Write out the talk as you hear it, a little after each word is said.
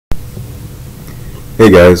Hey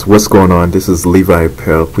guys, what's going on? This is Levi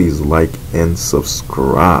Apparel. Please like and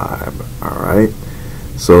subscribe. Alright,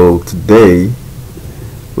 so today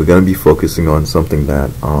we're going to be focusing on something that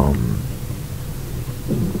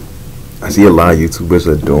I see a lot of YouTubers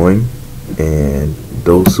are doing, and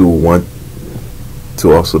those who want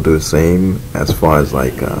to also do the same as far as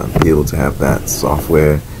like be able to have that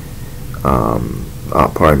software,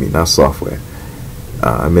 pardon me, not software,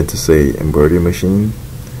 I meant to say embroidery machine.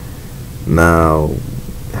 Now,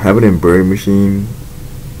 having an embroidery machine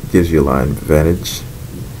gives you a lot of advantage,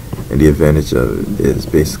 and the advantage of it is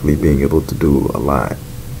basically being able to do a lot,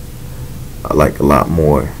 like a lot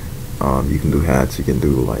more. You can do hats, you can do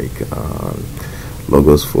like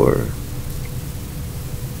logos for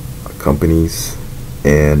companies,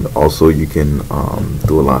 and also you can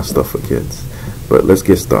do a lot of stuff for kids. But let's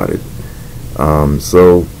get started.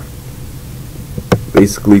 So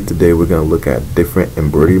basically today we're going to look at different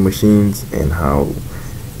embroidery machines and how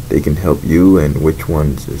they can help you and which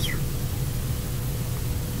ones is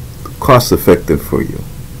cost effective for you.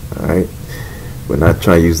 Alright, we're not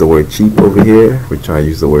trying to use the word cheap over here, we're trying to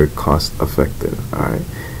use the word cost effective. Alright,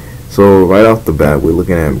 so right off the bat we're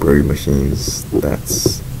looking at embroidery machines.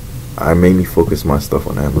 I mainly focus my stuff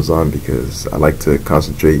on Amazon because I like to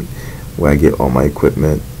concentrate where I get all my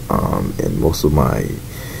equipment and most of my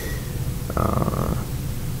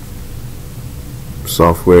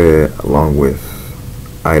software along with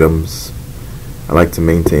items. I like to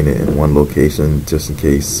maintain it in one location just in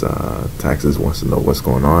case taxes wants to know what's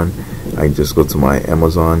going on. I can just go to my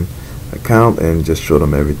Amazon account and just show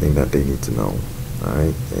them everything that they need to know.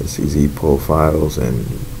 Alright, it's easy, pull files and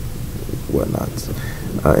whatnot.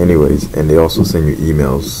 Anyways, and they also send you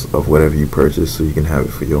emails of whatever you purchase so you can have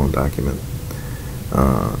it for your own document.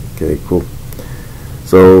 Okay, cool.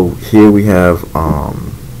 So here we have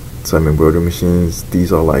some embroidery machines.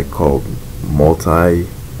 These are like called multi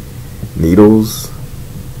needles.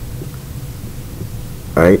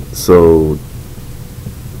 Alright, so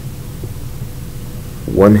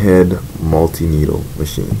one head multi needle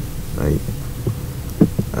machine. Right?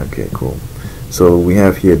 Okay, cool. So we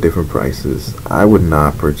have here different prices. I would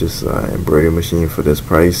not purchase an embroidery machine for this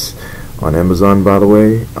price on Amazon, by the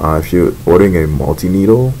way. If you're ordering a multi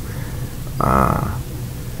needle,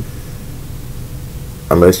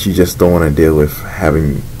 unless you just don't want to deal with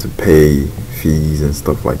having to pay fees and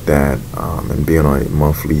stuff like that, and being on a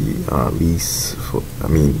monthly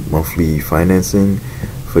monthly financing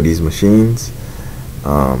for these machines,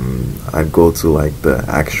 I'd go to like the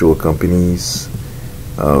actual companies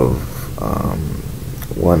of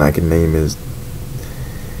one I can name is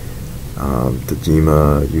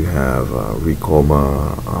Tajima, you have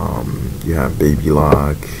Ricoma, you have Baby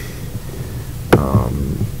Lock,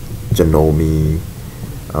 Janome.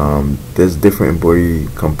 There's different embroidery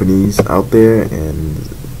companies out there, and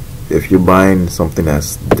if you're buying something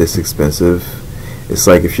that's this expensive, it's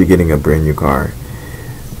like if you're getting a brand new car.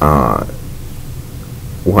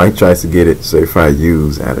 Why try to get it certified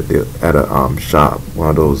used at a shop, one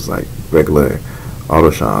of those like regular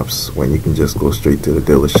auto shops, when you can just go straight to the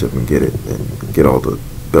dealership and get it and get all the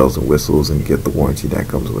bells and whistles and get the warranty that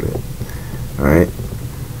comes with it. Alright,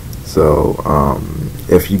 so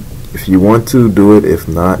if you want to do it, if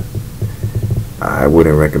not, I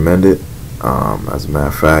wouldn't recommend it. As a matter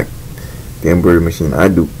of fact, the embroidery machine I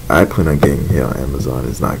plan on getting here on Amazon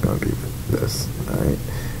is not going to be this. Alright,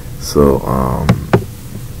 so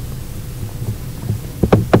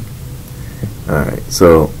alright,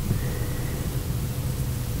 so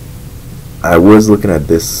I was looking at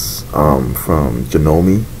this from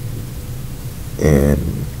Janome, and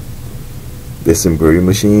this embroidery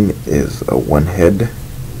machine is a one head.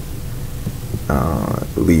 I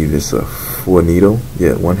believe it's a 4 needle.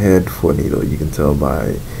 Yeah, one head, 4 needle. You can tell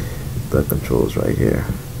by the controls right here.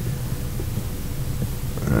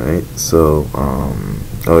 Alright, so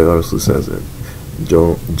it also says it.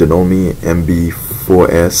 Janome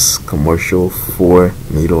MB4S commercial 4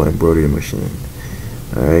 needle embroidery machine.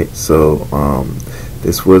 Alright, so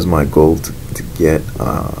this was my goal to get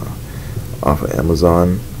off of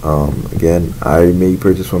Amazon. Again, I may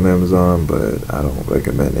purchase from Amazon, but I don't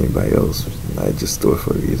recommend anybody else. I just do it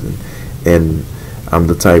for a reason. And I'm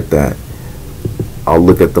the type that I'll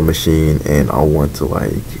look at the machine and I'll want to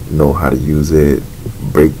like know how to use it,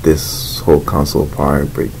 break this whole console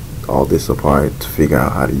apart, break all this apart to figure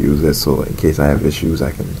out how to use it, so in case I have issues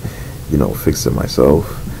I can, fix it myself.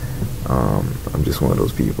 I'm just one of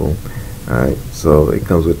those people. Alright, so it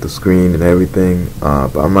comes with the screen and everything,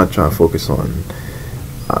 but I'm not trying to focus on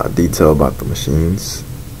detail about the machines.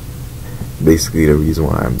 Basically the reason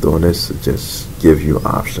why I'm doing this is just give you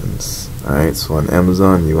options. Alright, so on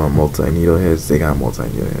Amazon, you want multi-needle heads, they got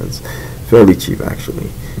multi-needle heads. Fairly cheap, actually,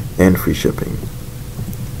 and free shipping.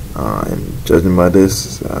 And judging by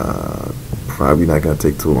this, probably not gonna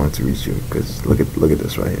take too long to reach you, because look at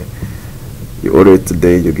this right here. You order it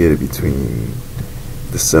today, you'll get it between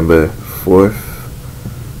December 4th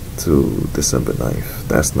to December 9th.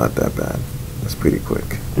 That's not that bad. That's pretty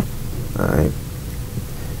quick. Alright.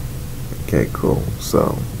 Okay, cool.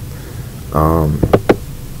 So,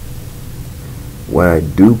 what I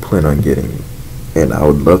do plan on getting, and I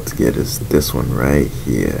would love to get, is this one right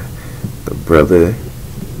here. The Brother.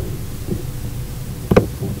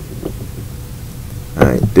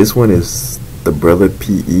 Alright, this one is the Brother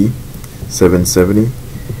PE 770.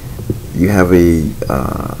 You have a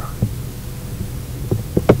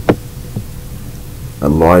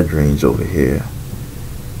large range over here.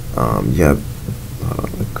 You have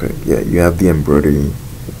you have the embroidery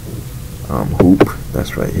hoop.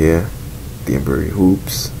 That's right here. The embroidery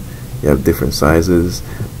hoops. You have different sizes,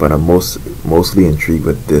 but I'm mostly intrigued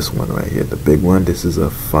with this one right here, the big one. This is a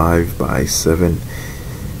 5x7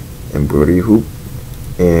 embroidery hoop,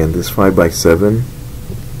 and this 5x7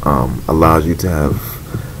 allows you to have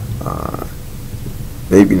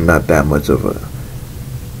maybe not that much of a,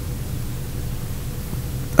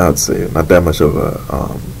 I would say not that much of a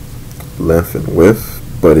length and width,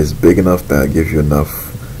 but it's big enough that it gives you enough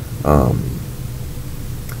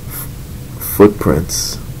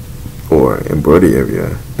footprints or embroidery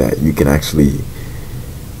area that you can actually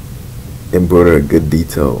embroider a good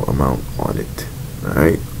detail amount on it.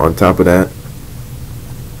 Alright, on top of that,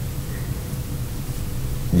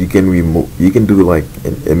 you can do like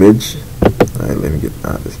an image. Alright, let me get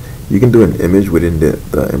honest. You can do an image within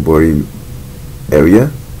the embroidery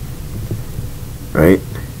area, right?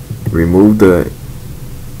 Remove the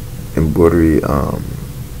embroidery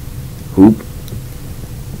hoop,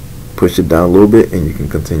 push it down a little bit, and you can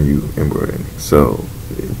continue embroidering. So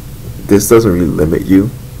this doesn't really limit you.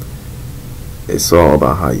 It's all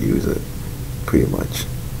about how you use it, pretty much.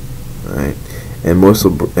 Alright, and most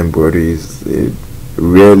of embroideries,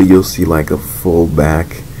 rarely you'll see like a full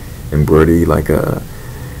back embroidery, like a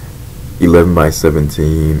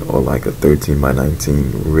 11x17 or like a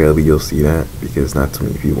 13x19. Rarely you'll see that, because not too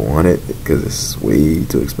many people want it, because it's way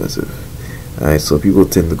too expensive. Alright, so people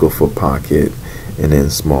tend to go for pocket and then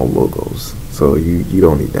small logos. So you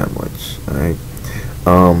don't need that much. Alright.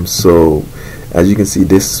 So as you can see,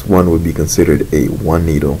 this one would be considered a one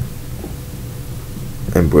needle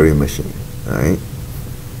embroidery machine. Alright.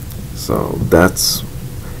 So that's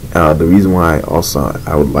the reason why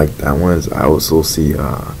I would like that one. Is I also see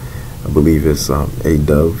I believe it's A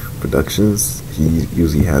Dove Productions. He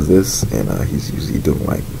usually has this, and he's usually doing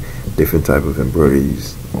like different type of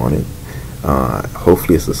embroideries on it.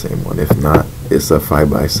 Hopefully it's the same one. If not, it's a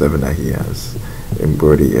 5x7 that he has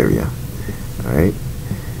embroidery area. Alright,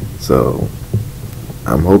 so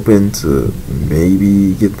I'm hoping to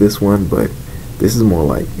maybe get this one, but this is more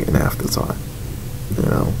like an afterthought. You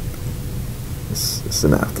know, it's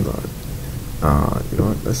an afterthought. You know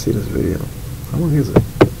what? Let's see this video. How long is it?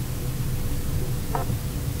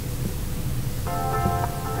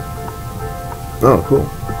 Oh, cool.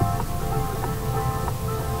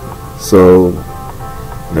 So,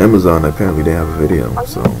 on Amazon, apparently they have a video. Are you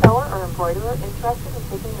a seller or embroiderer interested in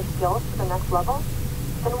taking your skills to the next level?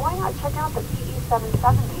 Then why not check out the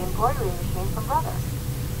PE770 embroidery machine from Brother?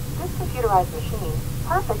 This computerized machine,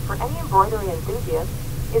 perfect for any embroidery enthusiast,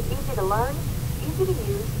 is easy to learn, easy to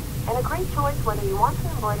use, and a great choice whether you want to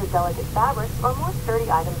embroider delicate fabrics or more sturdy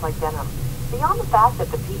items like denim. Beyond the fact that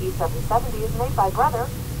the PE770 is made by Brother,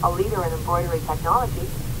 a leader in embroidery technology,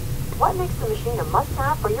 what makes the machine a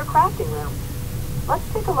must-have for your crafting room? Let's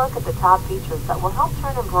take a look at the top features that will help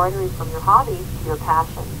turn embroidery from your hobby to your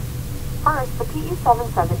passion. First, the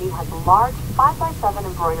PE770 has a large 5x7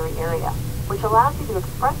 embroidery area, which allows you to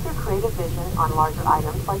express your creative vision on larger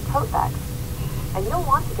items like tote bags. And you'll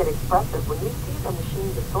want to get expressive when you see the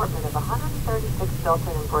machine's assortment of 136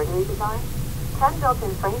 built-in embroidery designs, 10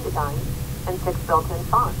 built-in frame designs, and 6 built-in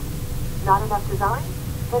fonts. Not enough design?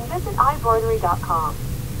 Then visit iBroidery.com,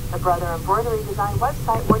 the Brother embroidery design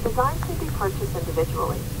website where designs can be purchased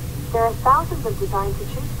individually. There are thousands of designs to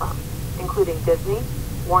choose from, including Disney,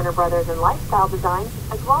 Warner Brothers and lifestyle designs,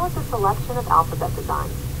 as well as a selection of alphabet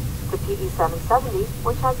designs. The PE770,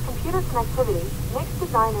 which has computer connectivity, makes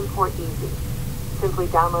design import easy. Simply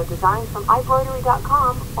download designs from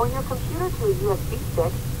iBroidery.com or your computer to a USB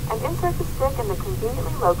stick and insert the stick in the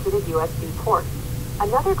conveniently located USB port.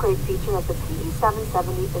 Another great feature of the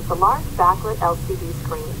PE770 is the large backlit LCD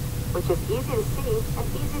screen, which is easy to see and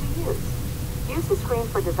easy to use. Use the screen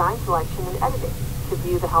for design selection and editing, to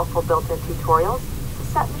view the helpful built-in tutorials, to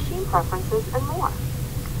set machine preferences, and more.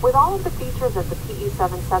 With all of the features of the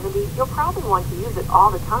PE770, you'll probably want to use it all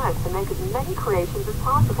the time to make as many creations as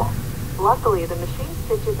possible. Luckily, the machine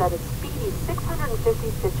stitches at a speedy 650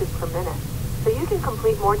 stitches per minute, so you can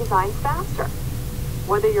complete more designs faster.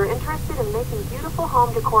 Whether you're interested in making beautiful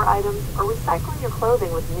home decor items or recycling your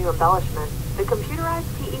clothing with new embellishments, the computerized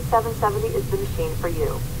PE770 is the machine for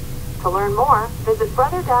you. To learn more, visit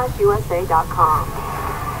brother-usa.com.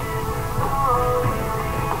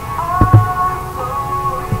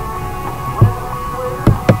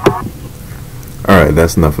 Alright,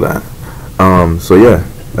 that's enough of that. So yeah,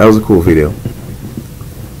 that was a cool video.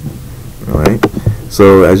 Alright,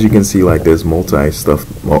 so as you can see, like, there's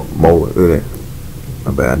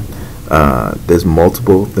there's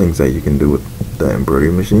multiple things that you can do with the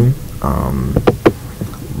embroidery machine,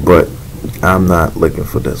 but I'm not looking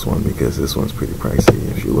for this one because this one's pretty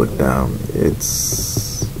pricey. If you look down,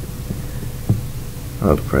 it's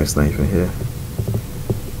the price not even here.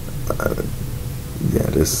 Yeah,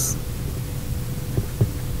 this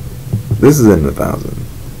is in the thousand.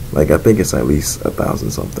 Like, I think it's at least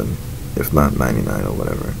 1,000 something, if not 99 or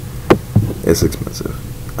whatever. It's expensive.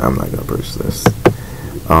 I'm not gonna purchase this.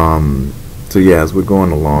 So yeah, as we're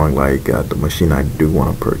going along, like, the machine I do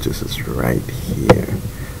want to purchase is right here.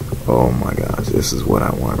 Oh my gosh, this is what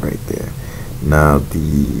I want right there. Now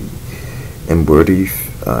the embroidery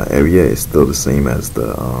area is still the same as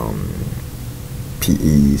the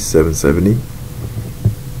PE770.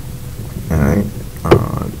 Alright,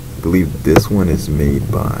 I believe this one is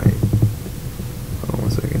made by, hold on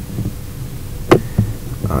one second,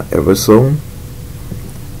 Epson.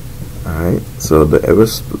 Alright, so the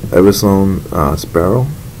Epson Apparel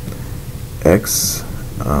X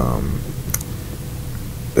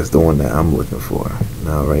is the one that I'm looking for.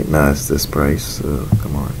 Now, right now it's this price.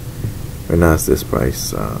 Come on, right now it's this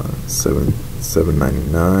price,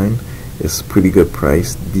 $7.99. It's a pretty good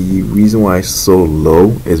price. The reason why it's so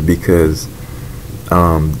low is because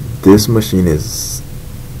this machine is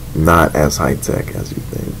not as high tech as you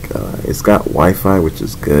think. It's got Wi-Fi, which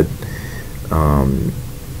is good,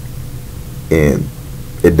 and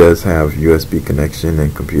it does have USB connection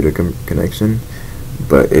and computer connection,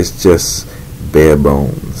 but it's just bare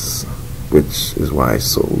bones, which is why it's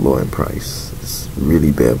so low in price. It's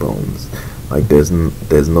really bare bones. Like, there's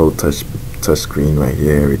no touch screen right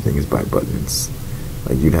here. Everything is by buttons.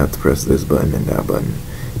 Like, you'd have to press this button and that button.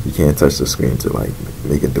 You can't touch the screen to, like,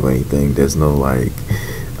 make it do anything. There's no, like,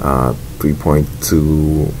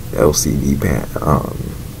 3.2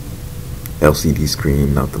 LCD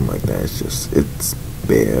screen, nothing like that. It's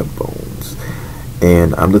bare bones.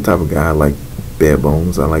 And I'm the type of guy, I like bare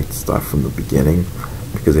bones. I like to start from the beginning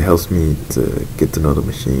because it helps me to get to know the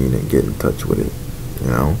machine and get in touch with it, you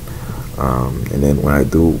know. And then when I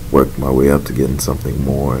do work my way up to getting something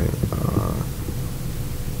more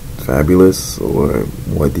fabulous or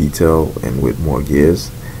more detail and with more gears,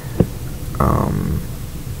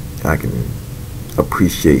 I can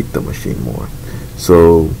appreciate the machine more.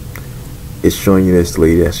 So it's showing you this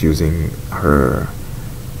lady that's using her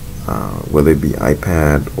whether it be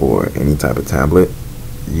iPad or any type of tablet.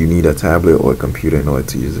 You need a tablet or a computer in order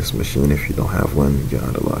to use this machine. If you don't have one, you're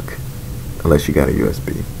out of luck, unless you got a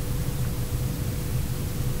USB.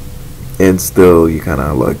 And still, you kind of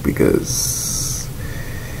out of luck because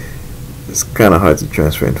it's kind of hard to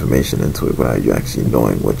transfer information into it without you actually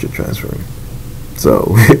knowing what you're transferring.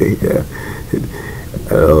 So yeah.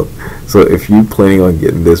 So if you're planning on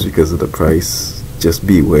getting this because of the price, just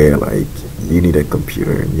beware. Like, you need a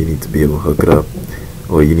computer and you need to be able to hook it up,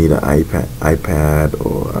 or you need an iPad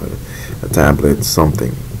or a tablet,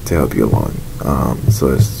 something to help you along.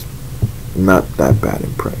 So it's not that bad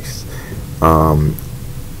in price.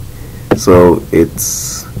 So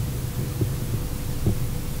it's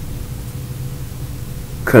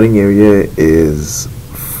cutting area is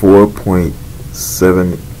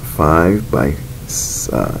 4.75 by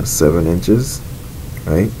 7 inches,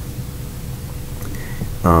 right?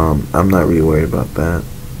 I'm not really worried about that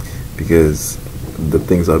because the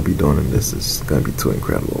things I'll be doing in this is gonna be too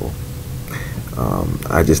incredible.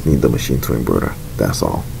 I just need the machine to embroider, that's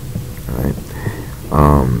all. Alright.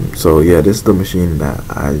 So yeah, this is the machine that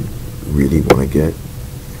I really want to get,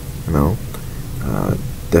 you know.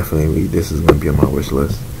 Definitely this is gonna be on my wish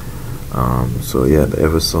list. So yeah, the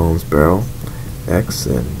Epson Apparel X,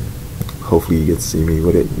 and hopefully you get to see me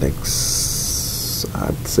with it next,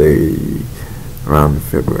 I'd say around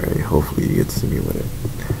February. Hopefully you get to see me with it.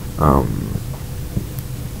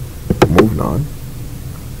 Moving on.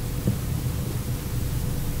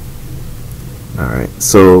 Alright,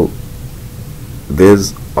 so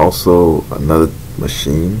there's also another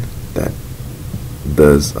machine that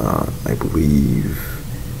does I believe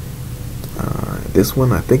this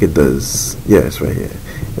one, I think it does, yeah, it's right here.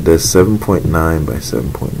 It does 7.9 by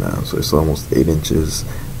 7.9, so it's almost 8 inches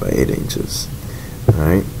by 8 inches.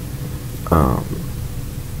 Alright.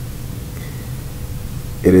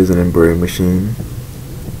 It is an embroidery machine.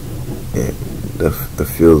 The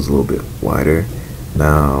field is a little bit wider.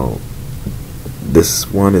 Now this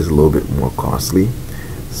one is a little bit more costly,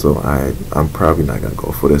 so I'm probably not gonna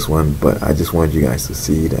go for this one, but I just wanted you guys to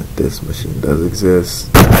see that this machine does exist,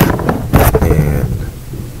 and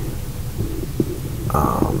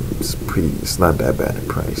it's not that bad in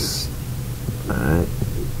price. Alright.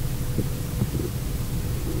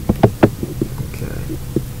 Okay.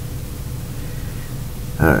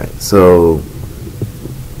 Alright, so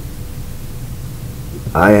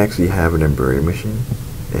I actually have an embroidery machine,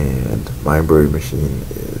 and my embroidery machine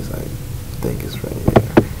is, I think it's right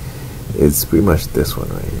here. It's pretty much this one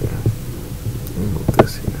right here. Let me move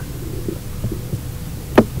this here.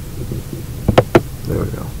 There we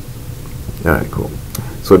go. Alright, cool.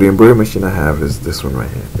 So the embroidery machine I have is this one right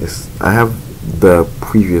here. I have the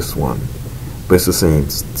previous one, but it's the same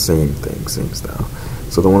thing, same style.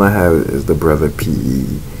 So the one I have is the Brother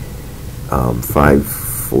PE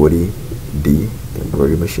 540D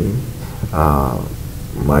embroidery machine.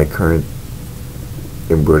 My current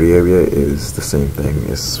embroidery area is the same thing.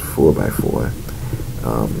 It's 4x4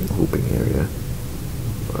 hooping area,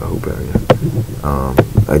 hoop area.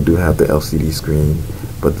 I do have the LCD screen,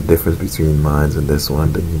 but the difference between mine and this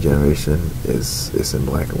one, the new generation, is it's in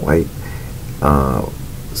black and white.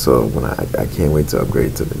 So when I can't wait to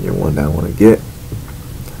upgrade to the new one that I want to get.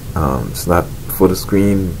 It's not for the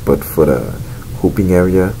screen, but for the hooping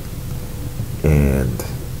area, and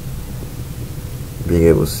being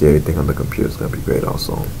able to see everything on the computer is gonna be great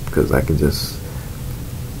also, because I can just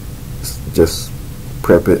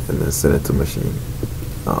prep it and then send it to machine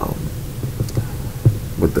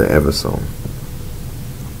with the Epson.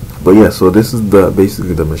 But yeah, so this is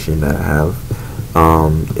basically the machine that I have.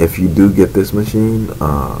 If you do get this machine,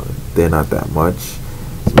 they're not that much.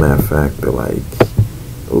 As a matter of fact, they're like,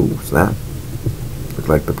 oh snap, looks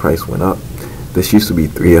like the price went up. This used to be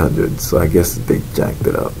 $300, so I guess they jacked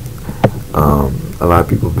it up. A lot of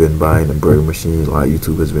people have been buying embroidery machines. A lot of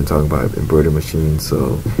YouTubers have been talking about embroidery machines,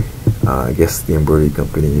 so I guess the embroidery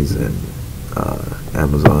companies and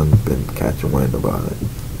Amazon have been catching wind about it.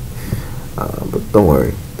 But don't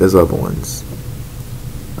worry, there's other ones.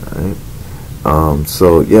 Alright.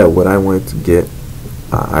 So yeah, what I wanted to get,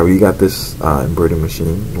 I already got this embroidery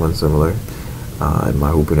machine, one similar, and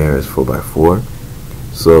my hooping area is 4x4.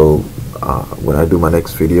 So when I do my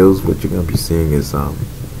next videos, what you're gonna be seeing is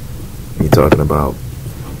me talking about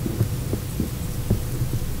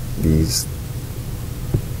these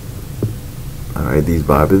these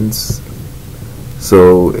bobbins.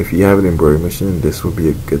 So if you have an embroidery machine, this would be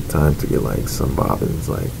a good time to get like some bobbins.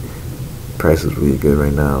 Like, price is really good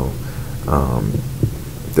right now.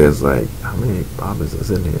 There's like, how many bobbins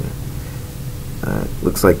is in here?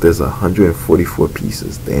 Looks like there's 144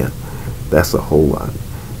 pieces. Damn, that's a whole lot.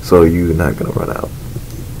 So you're not gonna run out.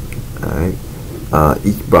 Alright.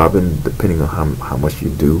 Each bobbin, depending on how much you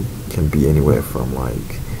do, can be anywhere from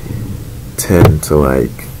like 10 to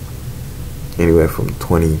like anywhere from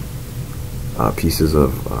 20 pieces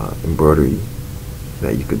of embroidery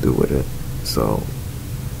that you could do with it. So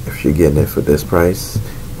if you're getting it for this price,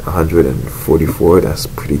 144, that's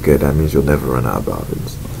pretty good. That means you'll never run out of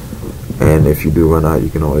bobbins. And if you do run out, you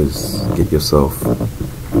can always get yourself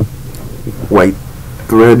white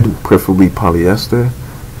thread, preferably polyester,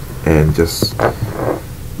 and just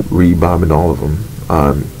re-bobbin all of them.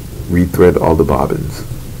 Rethread all the bobbins,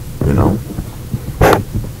 you know.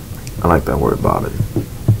 I like that word, bobbin.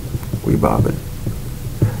 Re-bobbin.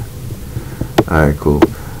 Alright, cool.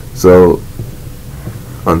 So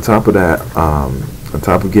on top of that, on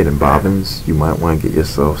top of getting bobbins, you might want to get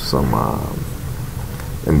yourself some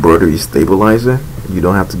embroidery stabilizer. You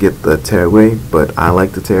don't have to get the tearaway, but I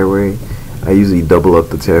like the tearaway. I usually double up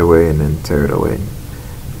the tearaway and then tear it away.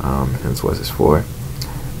 Hence what it's for.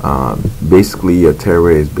 Basically, a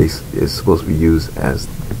tearaway is supposed to be used as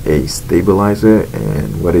a stabilizer,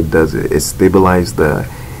 and what it does is it stabilizes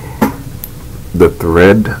the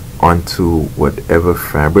thread onto whatever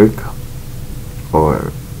fabric,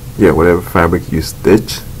 or whatever fabric you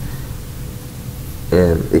stitch,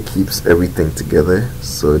 and it keeps everything together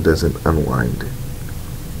so it doesn't unwind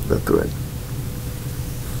the thread.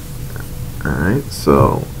 Alright,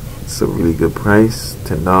 so it's a really good price,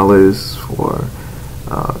 $10 for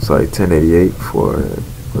 $10.88 for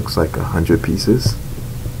looks like 100 pieces,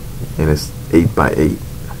 and it's 8 by 8,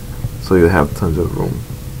 so you have tons of room.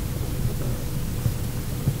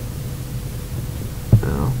 You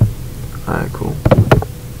know? Alright, cool.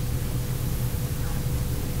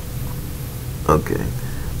 Okay,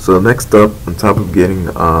 so next up, on top of getting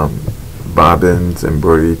bobbins,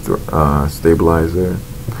 embroidery stabilizer,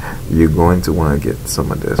 you're going to want to get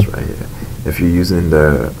some of this right here. If you're using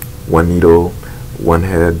the one needle, one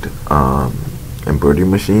head embroidery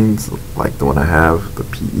machines like the one I have, the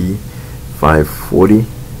PE 540D,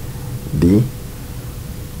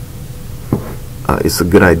 it's a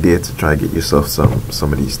good idea to try to get yourself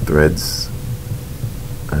some of these threads.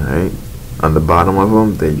 Alright, on the bottom of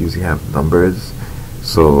them they usually have numbers,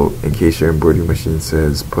 so in case your embroidery machine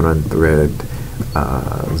says put on thread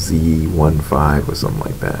Z15 or something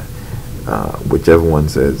like that, whichever one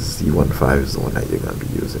says Z15 is the one that you're going to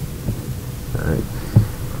be using. Alright,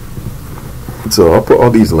 so I'll put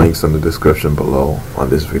all these links in the description below on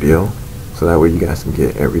this video, so that way you guys can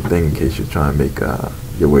get everything in case you're trying to make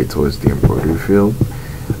your way towards the embroidery field.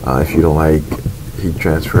 If you don't like heat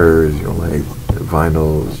transfers, you don't like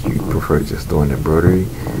vinyls, you prefer just doing embroidery,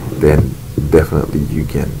 then definitely you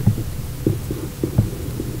can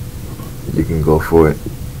go for it.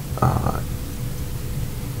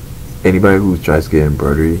 Anybody who tries to get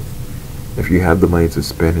embroidery, if you have the money to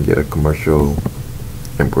spend and get a commercial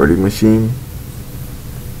embroidery machine,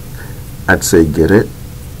 I'd say get it,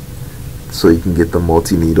 so you can get the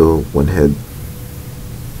multi-needle one head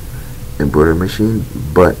embroidery machine.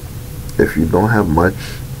 But if you don't have much,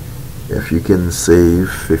 if you can save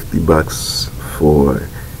 $50 for,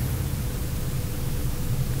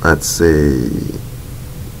 I'd say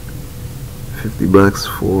 $50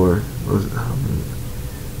 for, what was it,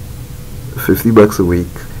 $50 a week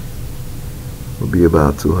would be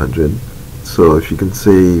about 200. So if you can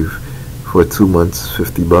save for 2 months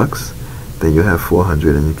 $50, then you have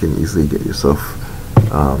 400, and you can easily get yourself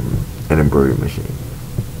an embroidery machine.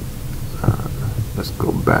 Let's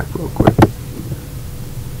go back real quick.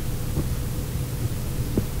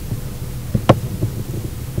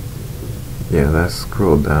 Yeah, let's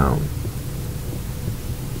scroll down.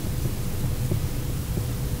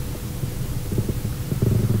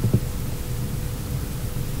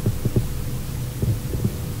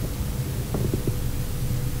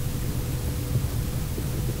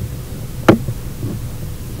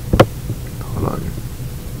 Hold on.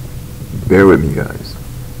 Bear with me, guys.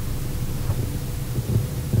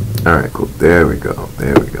 Alright, cool. There we go.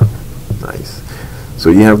 There we go. Nice.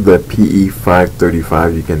 So you have the PE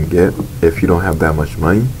 535 you can get if you don't have that much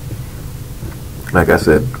money. Like I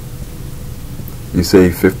said, you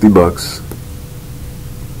save $50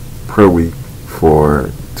 per week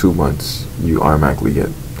for 2 months. You automatically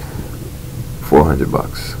get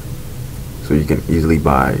 $400. So you can easily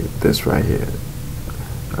buy this right here.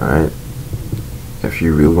 Alright. If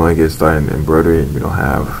you really want to get started in embroidery and you don't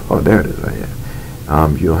have, oh, there it is right here.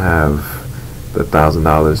 You don't have the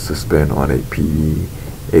 $1,000 to spend on a PE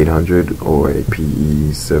 800 or a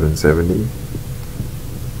PE 770.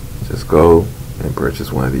 Just go and purchase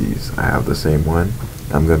one of these. I have the same one.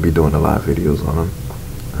 I'm going to be doing a lot of videos on them.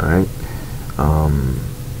 Alright.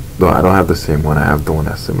 Though I don't have the same one. I have the one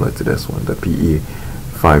that's similar to this one, the PE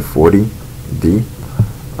 540D.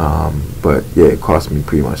 But yeah, it cost me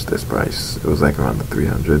pretty much this price. It was like around the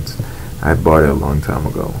 300s. I bought it a long time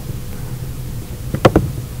ago.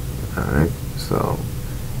 Alright, so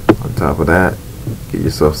on top of that, get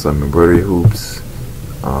yourself some embroidery hoops,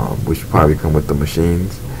 which probably come with the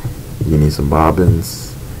machines. You need some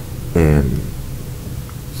bobbins and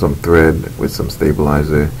some thread with some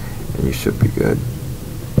stabilizer, and you should be good.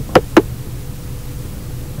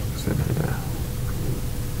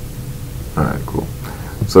 Alright, cool.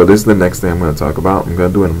 So this is the next thing I'm going to talk about. I'm going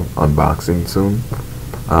to do an unboxing soon.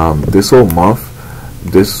 This whole month,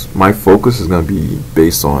 my focus is going to be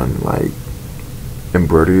based on like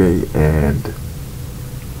embroidery and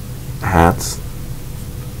hats,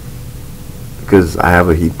 because I have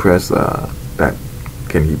a heat press that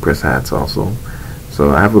can heat press hats also.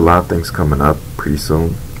 So I have a lot of things coming up pretty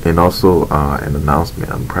soon, and also an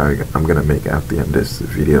announcement I'm gonna make after the end of this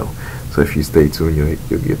video. So if you stay tuned,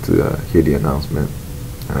 you'll get to hear the announcement.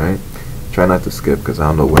 Alright, try not to skip because I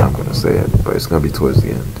don't know when I'm gonna say it, but it's gonna be towards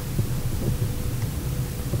the end.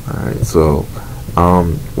 Alright, so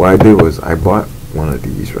what I did was I bought one of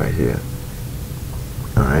these right here.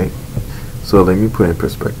 Alright, so let me put in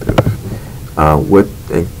perspective.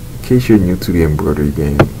 In case you're new to the embroidery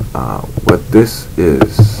game, what this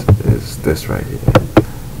is this right here.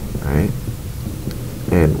 Alright,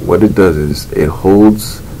 and what it does is it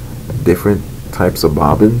holds different types of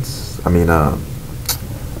bobbins,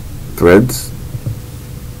 threads,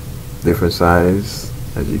 different size,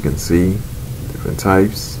 as you can see, different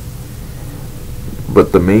types.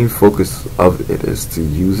 But the main focus of it is to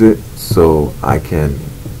use it so I can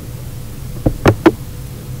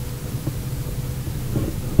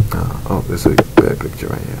oh, this is a bad picture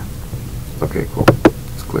right here. Okay, cool.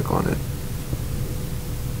 Let's click on it.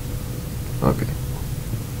 Okay.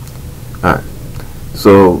 Alright.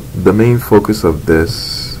 So the main focus of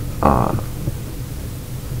this I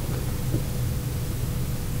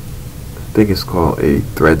think it's called a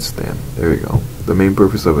thread stand. There we go. The main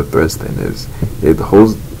purpose of a thread stand is it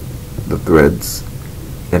holds the threads,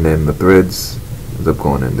 and then the threads ends up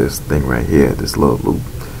going in this thing right here, this little loop.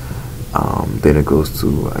 Then it goes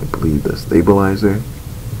to, I believe, the stabilizer,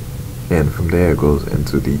 and from there it goes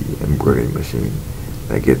into the embroidery machine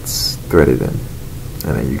that gets threaded in,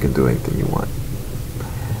 and then you can do anything you want.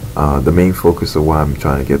 The main focus of why I'm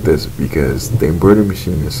trying to get this, because the embroidery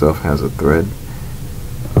machine itself has a thread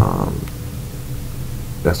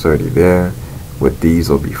that's already there. With these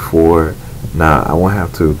or before, now I won't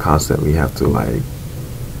have to constantly have to like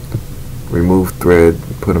remove thread,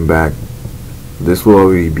 put them back. This will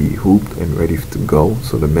already be hooped and ready to go,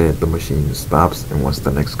 so the minute the machine stops and wants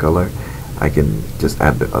the next color, I can just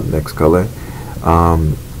add the next color.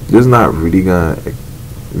 This is not really gonna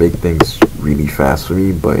make things really fast for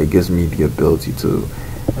me, but it gives me the ability to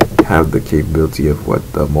have the capability of what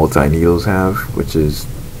the multi-needles have, which is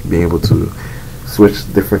being able to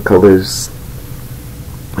switch different colors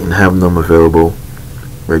and have them available,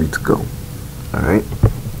 ready to go. Alright,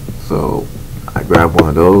 so I grab one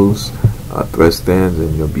of those thread stands,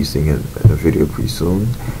 and you'll be seeing it in a video pretty soon,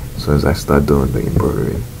 as soon as I start doing the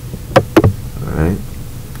embroidery. Alright,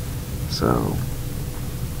 so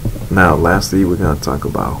now lastly we're going to talk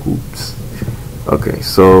about hoops. Okay,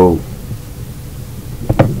 so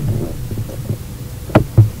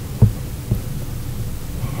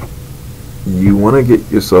you want to get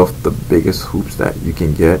yourself the biggest hoops that you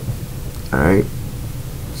can get. Alright,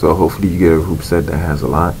 so hopefully you get a hoop set that has a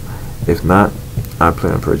lot. If not, I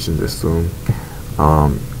plan on purchasing this soon.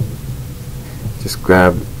 Just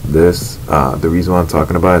grab this. The reason why I'm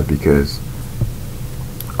talking about it is because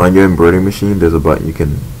on your embroidery machine there's a button you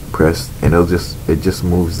can press, and it just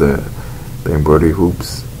moves the embroidery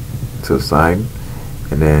hoops to the side,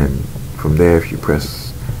 and then from there, if you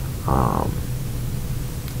press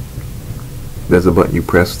there's a button you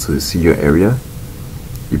press to see your area.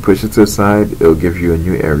 You push it to the side, it'll give you a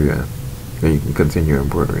new area, and you can continue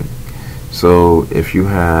embroidering. So if you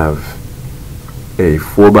have a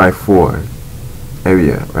 4x4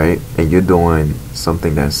 area, right, and you're doing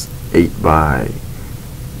something that's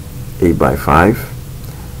 8x5,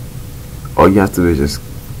 all you have to do is just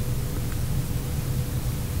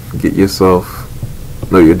get yourself,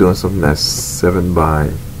 no, you're doing something that's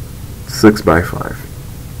 6x5,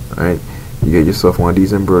 alright, you get yourself one of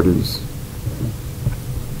these embroidery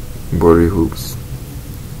hoops,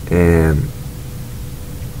 and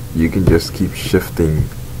you can just keep shifting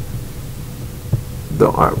the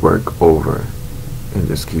artwork over and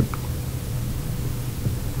just keep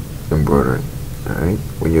embroidering. Alright,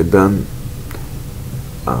 when you're done,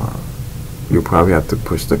 you'll probably have to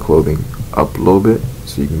push the clothing up a little bit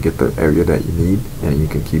so you can get the area that you need, and you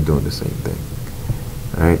can keep doing the same thing.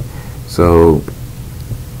 Alright, so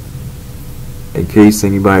in case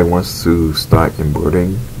anybody wants to start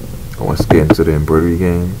embroidering or wants to get into the embroidery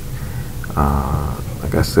game,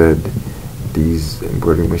 like I said, these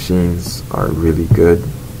embroidery machines are really good.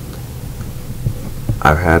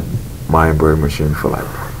 I've had my embroidery machine for like,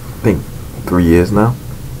 I think 3 years now,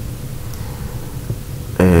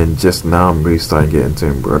 and just now I'm really starting to get into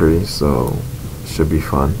embroidery, so it should be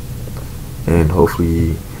fun. And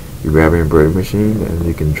hopefully you grab an embroidery machine and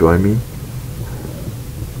you can join me,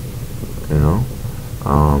 you know.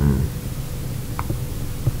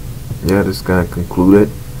 Yeah, this is gonna conclude it.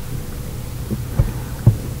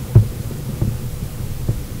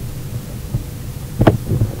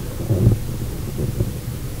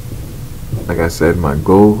 Like I said, my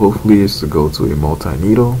goal hopefully is to go to a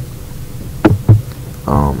multi-needle.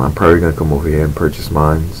 I'm probably gonna come over here and purchase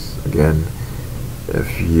mine again.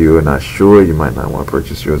 If you're not sure, you might not want to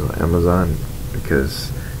purchase yours on Amazon,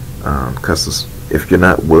 because if you're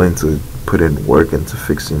not willing to put in work into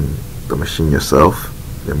fixing the machine yourself,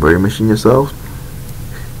 the embroidery machine yourself,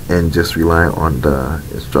 and just rely on the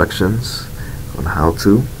instructions on how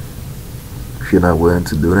to, if you're not willing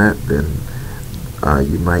to do that, then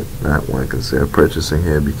you might not want to consider purchasing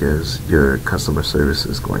here, because your customer service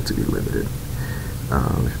is going to be limited,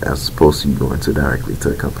 as opposed to you going directly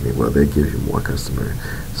to a company where they give you more customer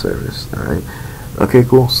service. Alright, okay,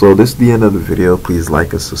 cool. So this is the end of the video. Please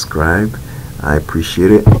like and subscribe. I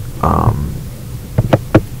appreciate it.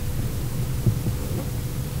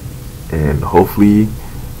 and hopefully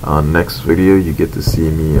next video you get to see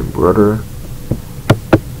me embroider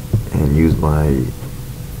and use my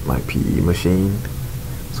PE machine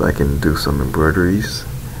so I can do some embroideries.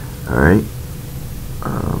 Alright,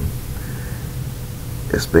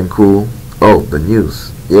 it's been cool. Oh, the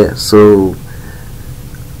news. Yeah, so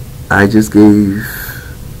I just gave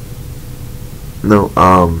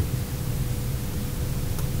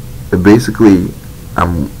basically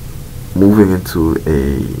I'm moving into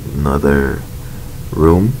another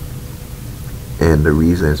room, and the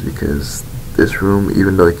reason is because this room,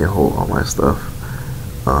 even though it can hold all my stuff,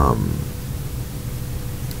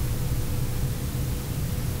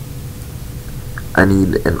 I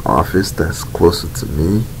need an office that's closer to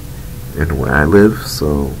me and where I live.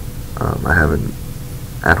 So I have an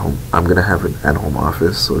at-home. I'm gonna have an at-home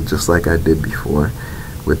office. So just like I did before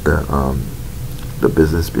with the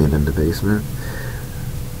business being in the basement,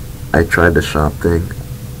 I tried the shop thing,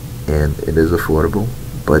 and it is affordable.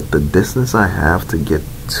 But the distance I have to get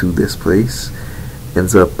to this place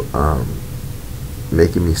ends up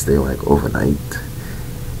making me stay like overnight,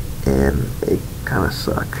 and it kind of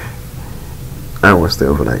sucks. I don't want to stay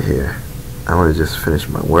overnight here. I want to just finish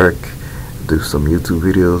my work, do some YouTube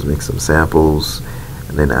videos, make some samples,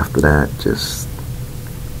 and then after that, just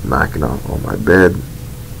knocking out on my bed.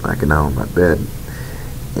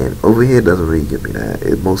 And over here doesn't really give me that.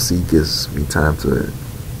 It mostly gives me time to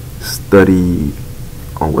study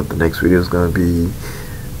on what the next video is going to be,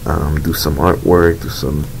 do some artwork, do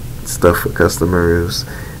some stuff for customers,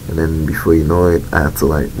 and then before you know it, I have to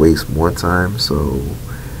like waste more time so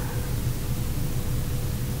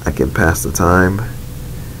I can pass the time.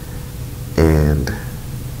 And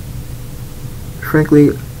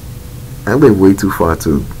frankly, I live way too far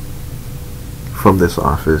from this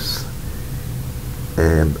office,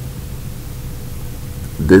 and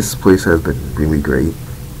this place has been really great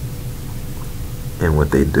in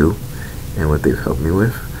what they do and what they've helped me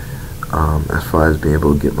with, as far as being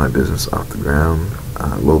able to get my business off the ground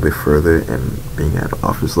a little bit further and being at an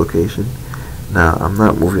office location. Now, I'm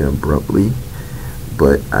not moving abruptly,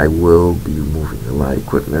 but I will be moving a lot of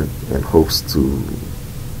equipment in hopes to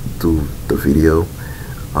do the video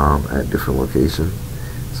at different location.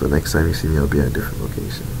 So next time you see me, I'll be at a different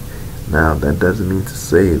location. Now, that doesn't mean to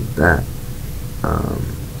say that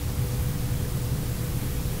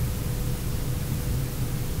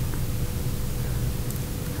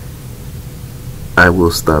I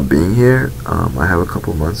will stop being here. I have a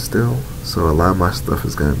couple months still, so a lot of my stuff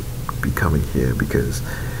is going to be coming here because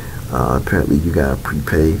apparently you gotta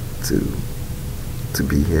prepay to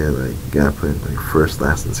be here. Like, you gotta put in like first,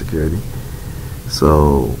 last, and security.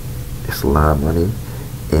 So it's a lot of money,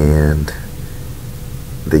 and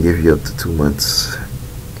they give you up to 2 months,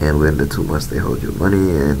 and within the 2 months they hold your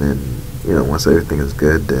money, and then once everything is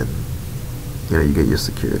good, then you get your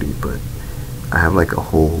security. But I have like a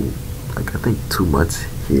whole, like I think 2 months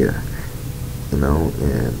here,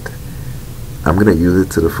 and I'm gonna use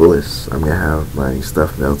it to the fullest. I'm gonna have my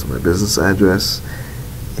stuff mailed to my business address,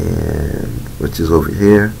 and which is over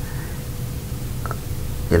here,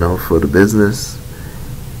 for the business.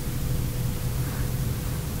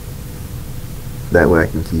 That way I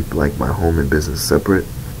can keep like my home and business separate.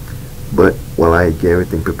 But while I get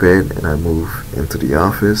everything prepared and I move into the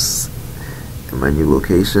office in my new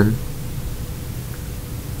location,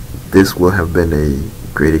 this will have been a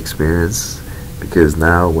great experience, because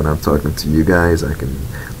now when I'm talking to you guys, I can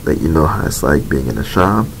let you know how it's like being in a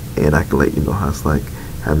shop, and I can let you know how it's like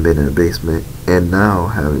having been in a basement, and now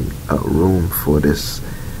having a room for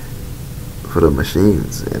the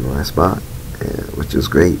machines in my spot, which is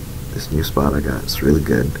great. This new spot I got, it's really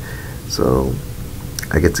good. So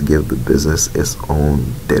I get to give the business its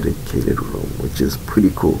own dedicated room, which is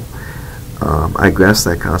pretty cool. I grasped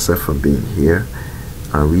that concept from being here.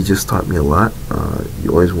 Regis taught me a lot.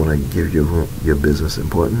 You always want to give your business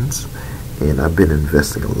importance, and I've been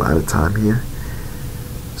investing a lot of time here,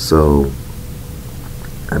 so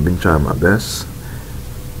I've been trying my best.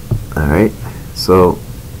 Alright, so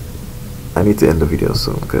I need to end the video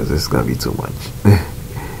soon because it's gonna be too much.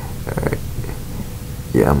 Alright,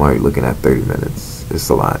 yeah, I'm already looking at 30 minutes. It's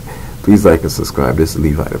a lot. Please like and subscribe. This is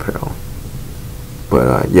Levi Apparel.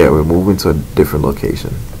 But yeah, we're moving to a different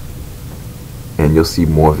location, and you'll see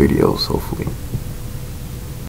more videos hopefully.